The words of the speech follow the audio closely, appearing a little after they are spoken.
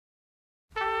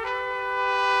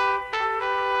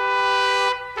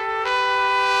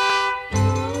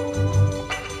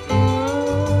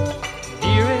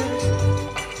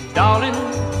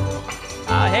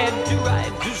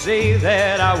say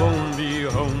that I won't be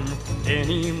home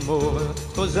anymore,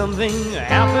 'cause something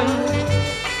happened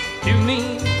to me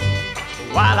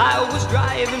while I was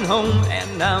driving home,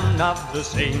 and I'm not the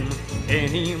same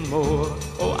anymore.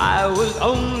 Oh, I was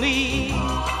only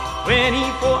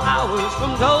 24 hours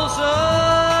from Tulsa,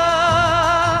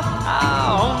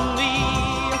 only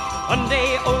one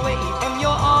day away from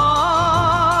your arms.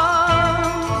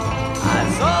 I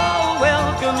saw a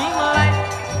welcoming light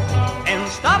and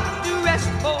stopped to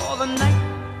rest for the night,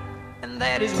 and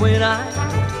that is when I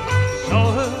saw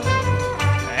her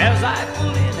as I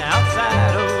pulled in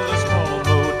outside of the small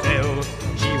motel.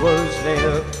 She was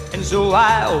there, and so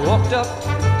I walked up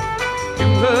to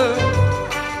her,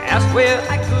 asked where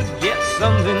I could get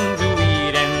something to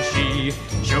eat, and she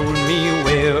showed me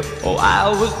where. Oh, I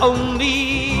was only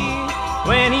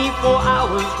 24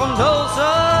 hours from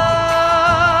Tulsa,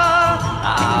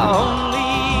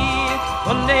 only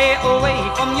one day away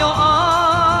from your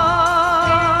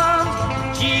arms.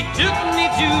 She took me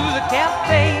to the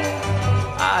cafe.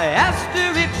 I asked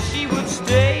her if she would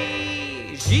stay.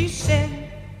 She said,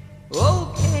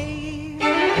 okay.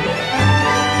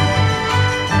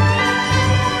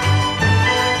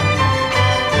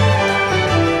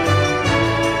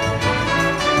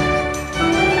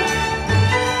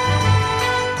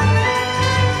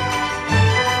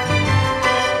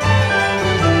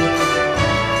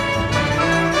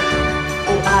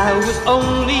 I was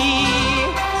only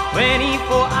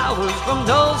 24 hours from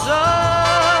Tulsa,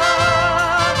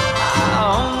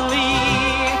 only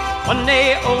one day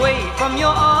away from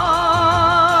your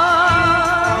arms.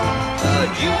 The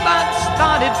jukebox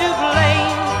started to play,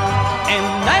 and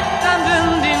nighttime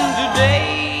turned into day.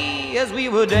 As we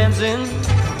were dancing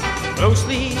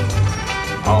closely,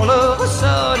 all of a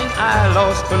sudden I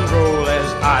lost control as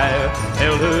I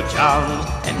held her charms,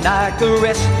 and I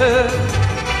caressed her,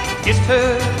 kissed her,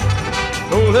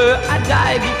 told her I'd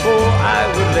die before I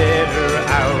would let her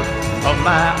out of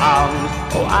my arms.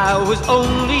 Oh, I was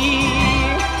only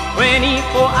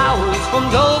 24 hours from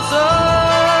Tulsa,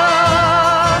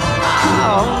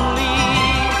 only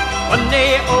one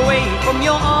day away from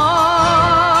your arms.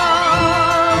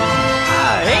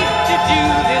 I hate to do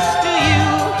this to you,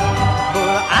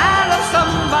 but I love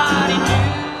somebody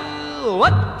new.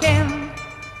 What can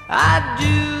I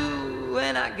do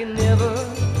when I can never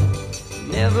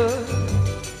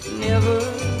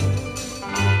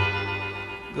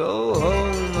go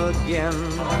home again?